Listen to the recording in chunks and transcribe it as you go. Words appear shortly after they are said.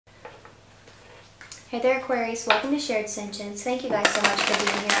Hey there, Aquarius. Welcome to Shared Sentience. Thank you guys so much for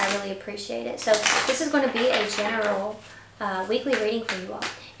being here. I really appreciate it. So this is going to be a general weekly reading for you all.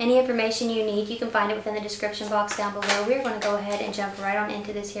 Any information you need, you can find it within the description box down below. We're going to go ahead and jump right on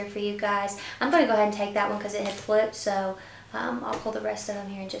into this here for you guys. I'm going to go ahead and take that one because it had flipped, so I'll pull the rest of them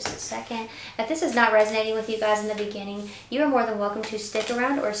here in just a second. If this is not resonating with you guys in the beginning, you are more than welcome to stick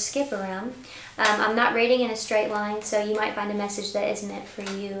around or skip around. I'm not reading in a straight line, so you might find a message that is meant for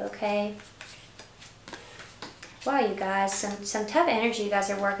you, okay? Wow, you guys, some tough energy you guys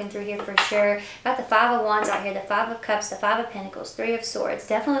are working through here for sure. Got the Five of Wands out here, the Five of Cups, the Five of Pentacles, Three of Swords.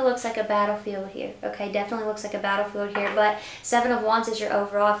 Definitely looks like a battlefield here, okay? Definitely looks like a battlefield here, but Seven of Wands is your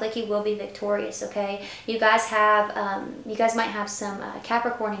overall. I feel like you will be victorious, okay? You guys have, you guys might have some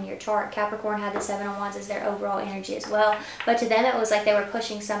Capricorn in your chart. Capricorn had the Seven of Wands as their overall energy as well, but to them it was like they were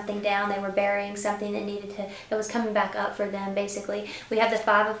pushing something down. They were burying something that needed to, that was coming back up for them, basically. We have the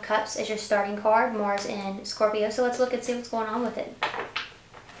Five of Cups as your starting card, Mars in Scorpio. So let's look and see what's going on with it.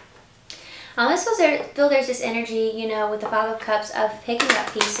 I feel there's this energy, you know, with the Five of Cups of picking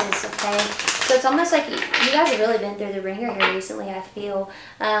up pieces, okay? So it's almost like you guys have really been through the ringer here recently, I feel.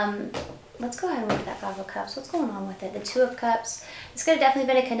 Let's go ahead and look at that Five of Cups. What's going on with it? The Two of Cups. It's could have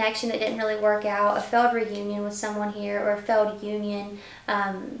definitely been a connection that didn't really work out, a failed reunion with someone here, or a failed union.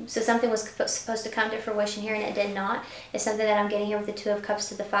 So something was supposed to come to fruition here and it did not. It's something that I'm getting here with the Two of Cups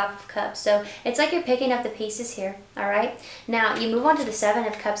to the Five of Cups. So it's like you're picking up the pieces here, all right? Now, you move on to the Seven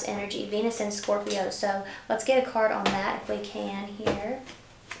of Cups energy, Venus and Scorpio. So let's get a card on that if we can here.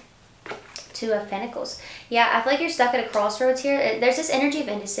 Two of Pentacles. Yeah, I feel like you're stuck at a crossroads here. There's this energy of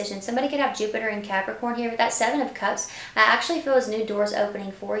indecision. Somebody could have Jupiter and Capricorn here, but that Seven of Cups, I actually feel is new doors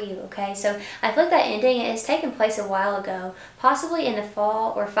opening for you, okay? So I feel like that ending has taken place a while ago, possibly in the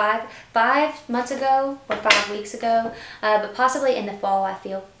fall, or five months ago, or 5 weeks ago, but possibly in the fall, I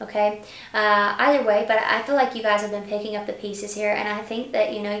feel, okay? Either way, but I feel like you guys have been picking up the pieces here, and I think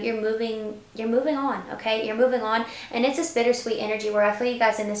that, you know, you're moving on, okay? You're moving on, and it's this bittersweet energy where I feel you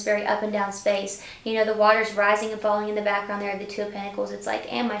guys in this very up and down space. You know, the water's rising and falling in the background there, the Two of Pentacles. It's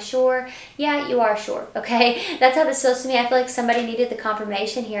like, am I sure? Yeah, you are sure, okay? That's how this feels to me. I feel like somebody needed the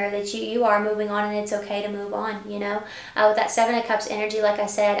confirmation here that you are moving on and it's okay to move on, you know? With that Seven of Cups energy, like I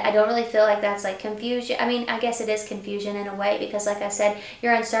said, I don't really feel like that's like confusion. I mean, I guess it is confusion in a way because, like I said,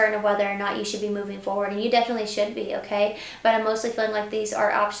 you're uncertain of whether or not you should be moving forward, and you definitely should be, okay? But I'm mostly feeling like these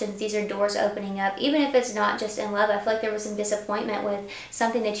are options. These are doors opening up. Even if it's not just in love, I feel like there was some disappointment with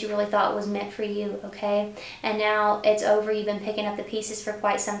something that you really thought was meant for you, okay? And now it's over. You've been picking up the pieces for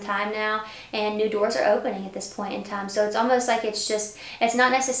quite some time now, and new doors are opening at this point in time. So it's almost like it's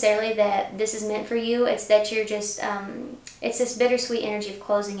not necessarily that this is meant for you. It's that you're just, it's this bittersweet energy of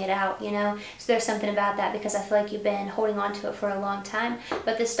closing it out, you know? So there's something about that because I feel like you've been holding on to it for a long time.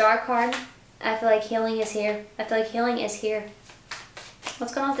 But the Star card, I feel like healing is here. I feel like healing is here.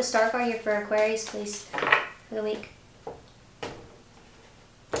 What's going on with the Star card here for Aquarius, please, for the week?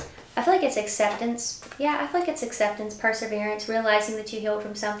 I feel like it's acceptance. Yeah, I feel like it's acceptance, perseverance, realizing that you healed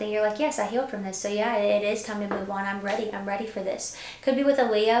from something. You're like, yes, I healed from this. So yeah, it is time to move on. I'm ready. I'm ready for this. Could be with a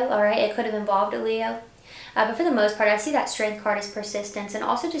Leo, all right? It could have involved a Leo. But for the most part, I see that Strength card as persistence and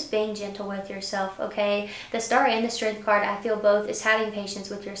also just being gentle with yourself, okay? The Star and the Strength card, I feel both is having patience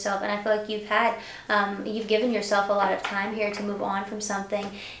with yourself. And I feel like you've had, you've given yourself a lot of time here to move on from something.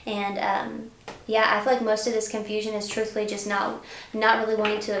 And yeah, I feel like most of this confusion is truthfully just not really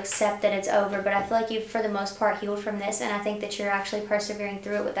wanting to accept that it's over. But I feel like you've, for the most part, healed from this. And I think that you're actually persevering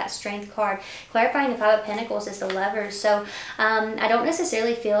through it with that Strength card. Clarifying the Five of Pentacles is the Lovers. So I don't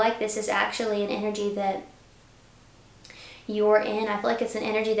necessarily feel like this is actually an energy that you're in. I feel like it's an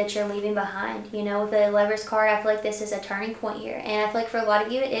energy that you're leaving behind. You know, with the Lovers card, I feel like this is a turning point here. And I feel like for a lot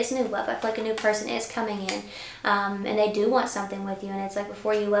of you, it is new love. I feel like a new person is coming in. And they do want something with you. And it's like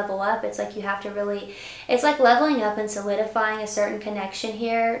before you level up, it's like you have to really, it's like leveling up and solidifying a certain connection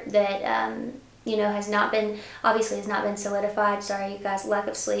here that, you know, obviously has not been solidified. Sorry, you guys, lack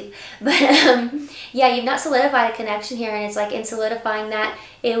of sleep. But yeah, you've not solidified a connection here. And it's like in solidifying that,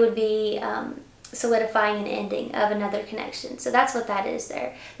 it would be solidifying an ending of another connection. So that's what that is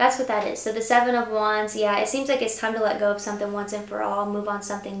there. That's what that is. So the Seven of Wands, yeah, it seems like it's time to let go of something once and for all, move on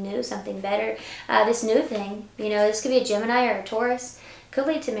something new, something better. This new thing, you know, this could be a Gemini or a Taurus, could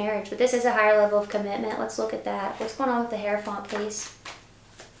lead to marriage, but this is a higher level of commitment. Let's look at that. What's going on with the Hierophant, please?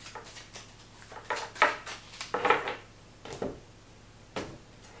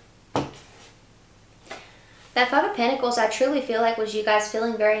 That Five of Pentacles, I truly feel like was you guys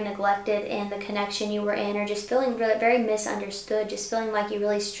feeling very neglected in the connection you were in, or just feeling really, very misunderstood, just feeling like you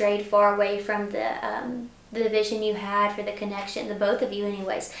really strayed far away from the the vision you had for the connection, the both of you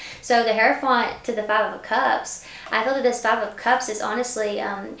anyways. So the Hierophant to the Five of Cups, I feel that this Five of Cups is honestly,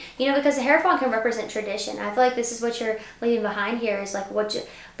 you know, because the Hierophant can represent tradition. I feel like this is what you're leaving behind here, is like what you,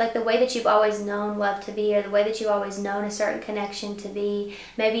 like the way that you've always known love to be, or the way that you've always known a certain connection to be.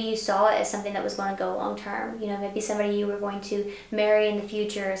 Maybe you saw it as something that was going to go long term. You know, maybe somebody you were going to marry in the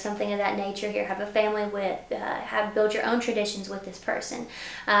future, or something of that nature here, have a family with, build your own traditions with this person.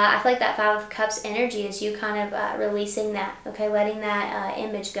 I feel like that Five of Cups energy is you kind of releasing that, okay, letting that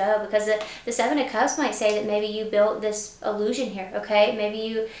image go, because the Seven of Cups might say that maybe you built this illusion here, okay?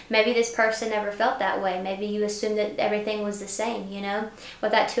 Maybe this person never felt that way. Maybe you assumed that everything was the same, you know?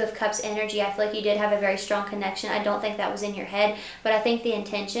 With that Two of Cups energy, I feel like you did have a very strong connection. I don't think that was in your head, but I think the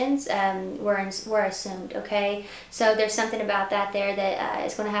intentions were assumed, okay? So there's something about that there that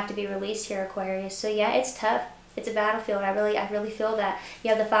is going to have to be released here, Aquarius. So yeah, it's tough. It's a battlefield. I really feel that. You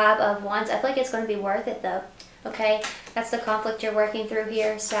have the Five of Wands. I feel like it's going to be worth it though, okay? That's the conflict you're working through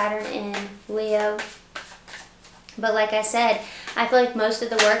here, Saturn in Leo. But like I said, I feel like most of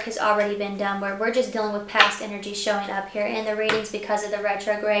the work has already been done, where we're just dealing with past energy showing up here in the readings because of the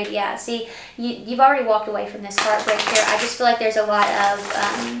retrograde. Yeah, see, you've already walked away from this heartbreak here. I just feel like there's a lot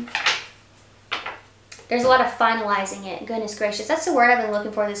of finalizing it. Goodness gracious, that's the word I've been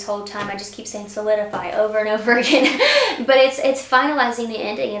looking for this whole time. I just keep saying solidify over and over again. But it's finalizing the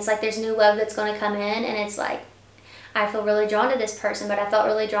ending. It's like there's new love that's going to come in, and it's like, I feel really drawn to this person, but I felt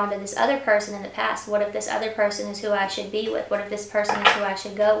really drawn to this other person in the past. What if this other person is who I should be with? What if this person is who I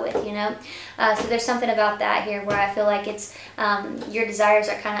should go with, you know? So there's something about that here where I feel like it's, your desires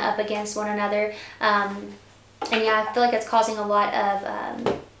are kind of up against one another. And yeah, I feel like it's causing a lot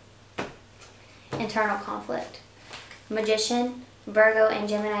of internal conflict. Magician, Virgo, and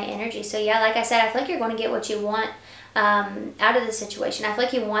Gemini energy. So yeah, like I said, I feel like you're going to get what you want out of the situation. I feel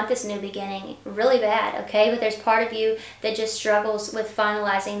like you want this new beginning really bad, okay? But there's part of you that just struggles with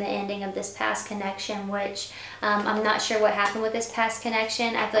finalizing the ending of this past connection, which I'm not sure what happened with this past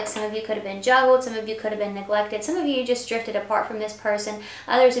connection. I feel like some of you could have been juggled, some of you could have been neglected, some of you just drifted apart from this person,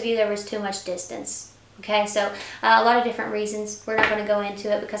 others of you there was too much distance. Okay, so a lot of different reasons. We're not going to go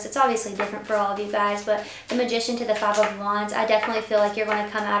into it because it's obviously different for all of you guys. But the Magician to the Five of Wands, I definitely feel like you're going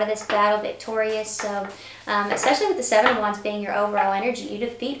to come out of this battle victorious. So especially with the Seven of Wands being your overall energy, you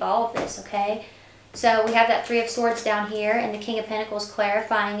defeat all of this, okay? So we have that Three of Swords down here and the King of Pentacles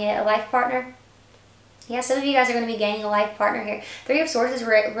clarifying it. A life partner. Yeah, some of you guys are going to be gaining a life partner here. Three of Swords is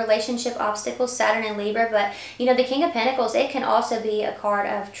relationship obstacles, Saturn and Libra, but you know, the King of Pentacles, it can also be a card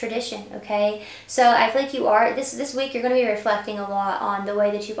of tradition, okay? So I feel like you are, this week you're going to be reflecting a lot on the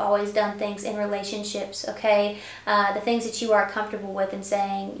way that you've always done things in relationships, okay? The things that you are comfortable with, and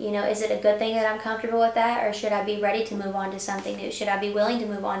saying, you know, is it a good thing that I'm comfortable with that, or should I be ready to move on to something new? Should I be willing to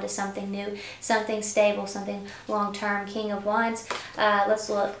move on to something new, something stable, something long-term? King of Wands, let's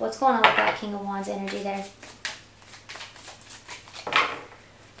look. What's going on with that King of Wands energy there?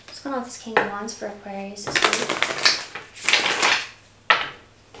 What's going on with this King of Wands for Aquarius this week?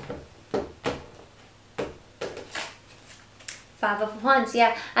 Five of Wands,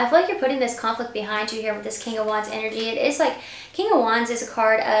 yeah. I feel like you're putting this conflict behind you here with this King of Wands energy. It is like, King of Wands is a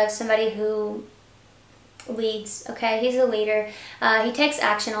card of somebody who leads, okay? He's a leader. He takes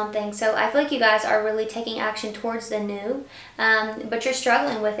action on things. So I feel like you guys are really taking action towards the new, but you're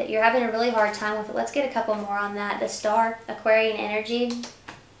struggling with it. You're having a really hard time with it. Let's get a couple more on that. The Star, Aquarian energy.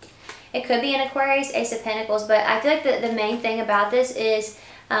 It could be an Aquarius, Ace of Pentacles, but I feel like the main thing about this is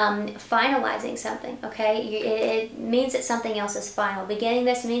finalizing something, okay? It means that something else is final. Beginning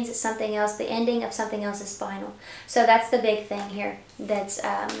this means that something else, the ending of something else is final. So that's the big thing here that's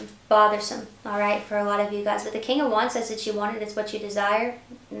bothersome, all right, for a lot of you guys. But the King of Wands says that you want it, it's what you desire.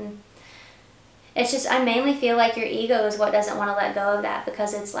 It's just, I mainly feel like your ego is what doesn't want to let go of that,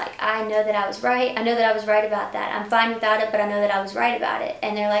 because it's like, I know that I was right. I know that I was right about that. I'm fine without it, but I know that I was right about it.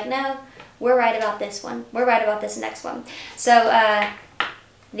 And they're like, no, we're right about this one. We're right about this next one. So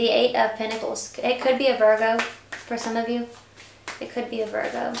the Eight of Pentacles. It could be a Virgo for some of you. It could be a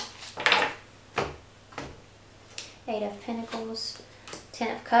Virgo. Eight of Pentacles.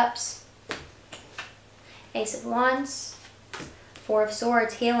 Ten of Cups. Ace of Wands. Four of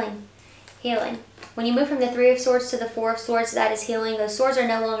Swords. Healing. Healing. When you move from the Three of Swords to the Four of Swords, that is healing. Those swords are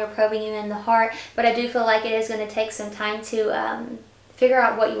no longer probing you in the heart, but I do feel like it is going to take some time to figure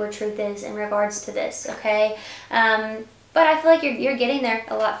out what your truth is in regards to this, okay? But I feel like you're getting there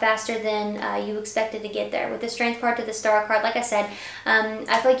a lot faster than you expected to get there. With the Strength card to the Star card, like I said,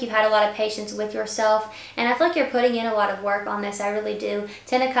 I feel like you've had a lot of patience with yourself, and I feel like you're putting in a lot of work on this. I really do.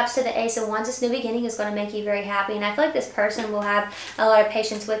 Ten of Cups to the Ace of Wands. This new beginning is going to make you very happy, and I feel like this person will have a lot of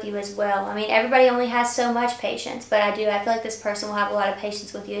patience with you as well. I mean, everybody only has so much patience, but I feel like this person will have a lot of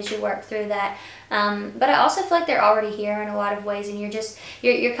patience with you as you work through that. But I also feel like they're already here in a lot of ways, and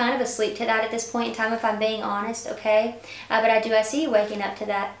you're kind of asleep to that at this point in time, if I'm being honest, okay? But I see you waking up to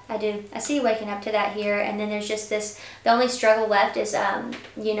that. I do. I see you waking up to that here, and then there's just this, the only struggle left is,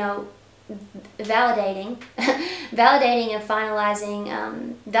 you know, validating and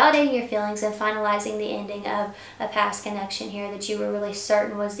finalizing, validating your feelings and finalizing the ending of a past connection here that you were really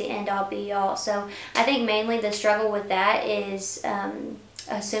certain was the end all be all. So I think mainly the struggle with that is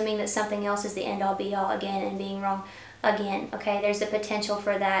assuming that something else is the end all be all again and being wrong again, okay? There's the potential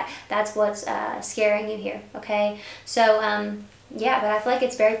for that. That's what's scaring you here, okay? So yeah, but I feel like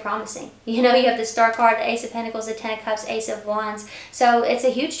it's very promising. You know, you have the Star card, the Ace of Pentacles, the Ten of Cups, Ace of Wands. So it's a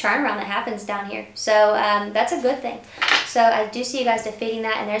huge turnaround that happens down here. So that's a good thing. So I do see you guys defeating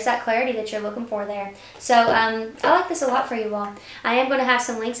that, and there's that clarity that you're looking for there. So I like this a lot for you all. I am going to have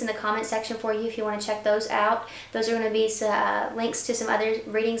some links in the comment section for you if you want to check those out. Those are going to be some, links to some other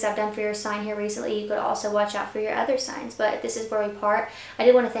readings I've done for your sign here recently. You could also watch out for your other signs. But this is where we part. I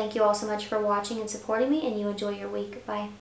do want to thank you all so much for watching and supporting me, and you enjoy your week. Bye.